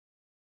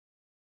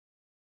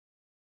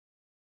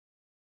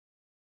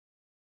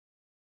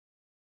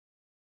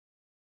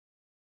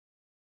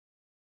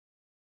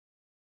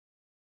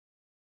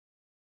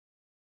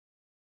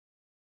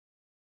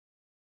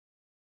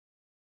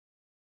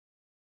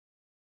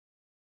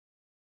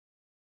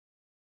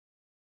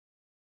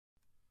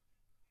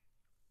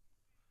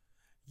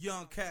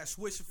Young cats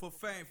wishing for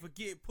fame,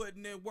 forget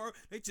putting in work,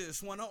 they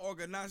just wanna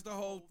organize the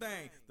whole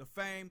thing. The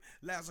fame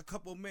lasts a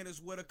couple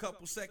minutes with a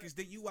couple seconds,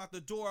 then you out the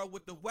door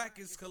with the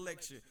wackest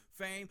collection.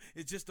 Fame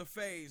is just a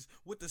phase.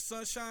 With the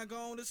sunshine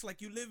gone, it's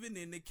like you living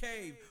in the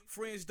cave.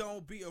 Friends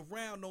don't be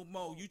around no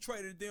more. You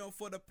traded them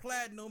for the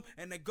platinum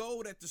and the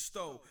gold at the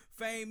store.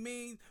 Fame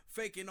means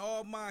faking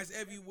all minds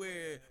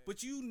everywhere.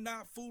 But you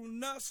not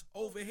fooling us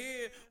over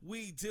here.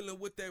 We dealing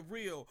with that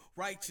real,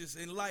 righteous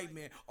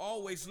enlightenment.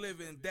 Always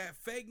living that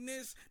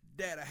fakeness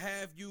that'll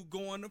have you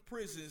going to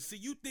prison. See,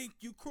 you think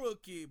you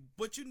crooked,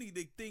 but you need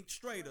to think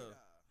straighter.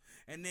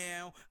 And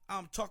now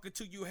I'm talking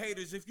to you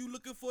haters. If you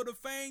looking for the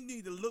fame, you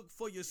need to look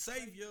for your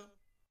savior.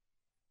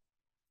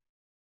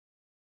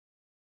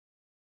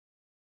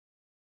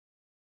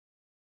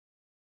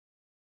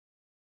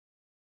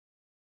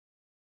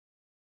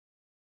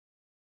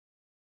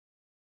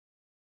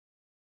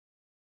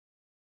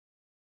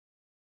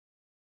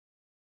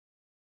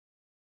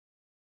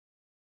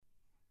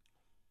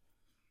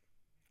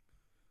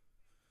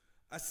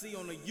 I see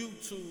on the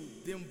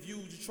YouTube, them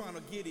views you trying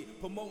to get it.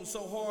 Promoting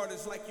so hard,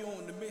 it's like you're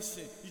on the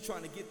mission. You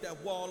trying to get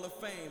that wall of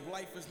fame.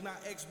 Life is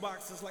not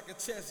Xbox, it's like a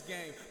chess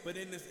game. But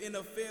in this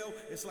NFL,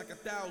 it's like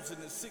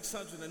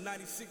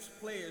 1,696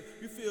 players.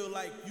 You feel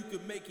like you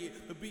could make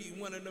it to be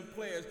one of them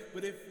players.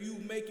 But if you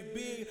make it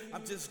big,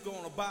 I'm just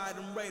gonna buy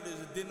them Raiders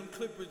and then them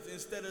Clippers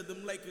instead of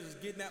them Lakers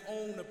getting that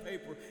own the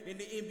paper. In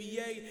the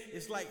NBA,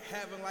 it's like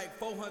having like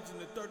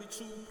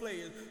 432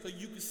 players. So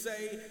you can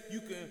say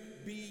you can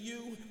be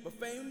you, but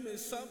fame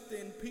is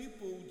something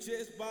people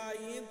just buy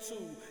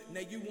into.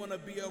 Now you wanna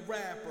be a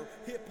rapper.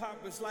 Hip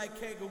hop is like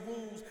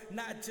kangaroos,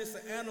 not just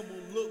an animal.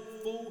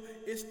 Look, fool,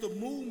 it's the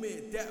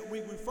movement that we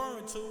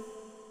referring to.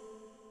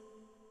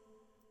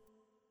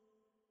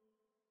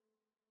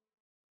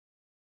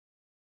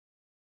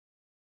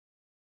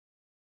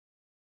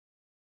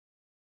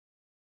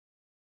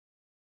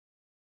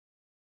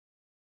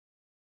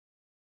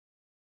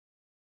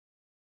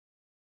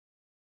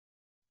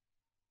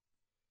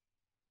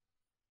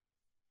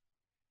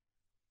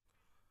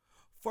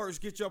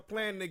 First, get your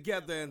plan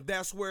together, and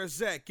that's where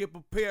it's at. Get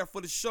prepared for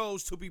the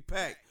shows to be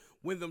packed.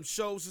 When them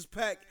shows is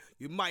packed,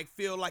 you might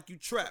feel like you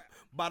trapped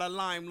by the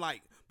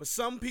limelight. But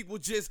some people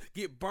just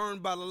get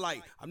burned by the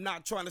light. I'm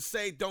not trying to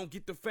say don't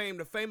get the fame.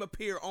 The fame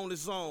appear on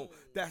its own.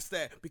 That's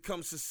that.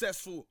 Become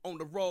successful on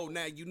the road,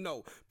 now you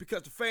know.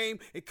 Because the fame,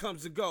 it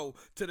comes and go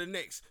to the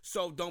next.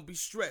 So don't be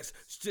stressed.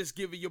 Just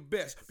give it your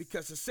best.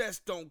 Because success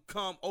don't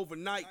come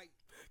overnight.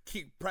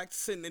 Keep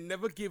practicing and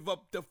never give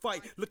up the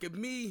fight. Look at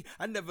me,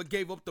 I never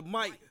gave up the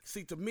mic.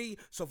 See, to me,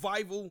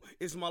 survival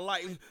is my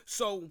life.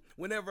 So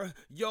whenever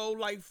your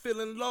life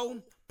feeling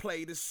low,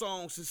 play this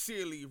song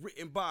sincerely,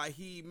 written by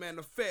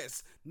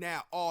HEMANIFEZT.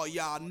 Now all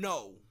y'all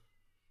know.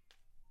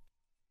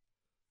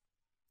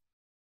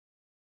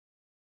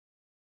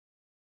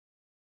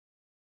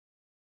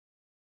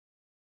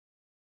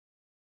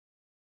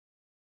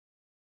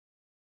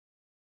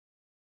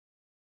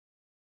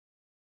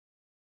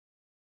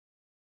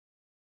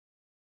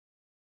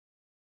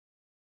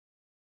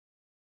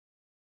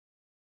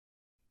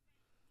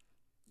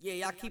 Yeah,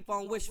 y'all keep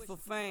on wishing for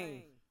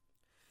fame.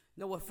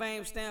 Know what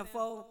fame stand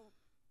for?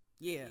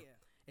 Yeah,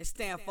 it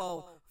stand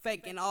for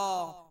faking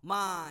all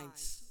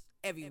minds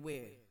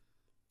everywhere.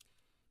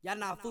 Y'all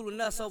not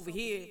fooling us over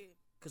here,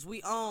 cause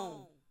we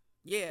own.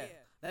 Yeah,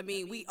 that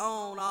mean we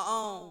own our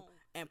own,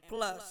 and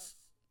plus,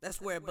 that's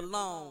where it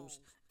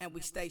belongs, and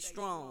we stay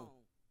strong.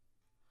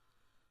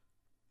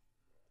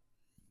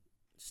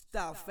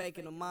 Stop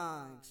faking the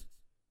minds.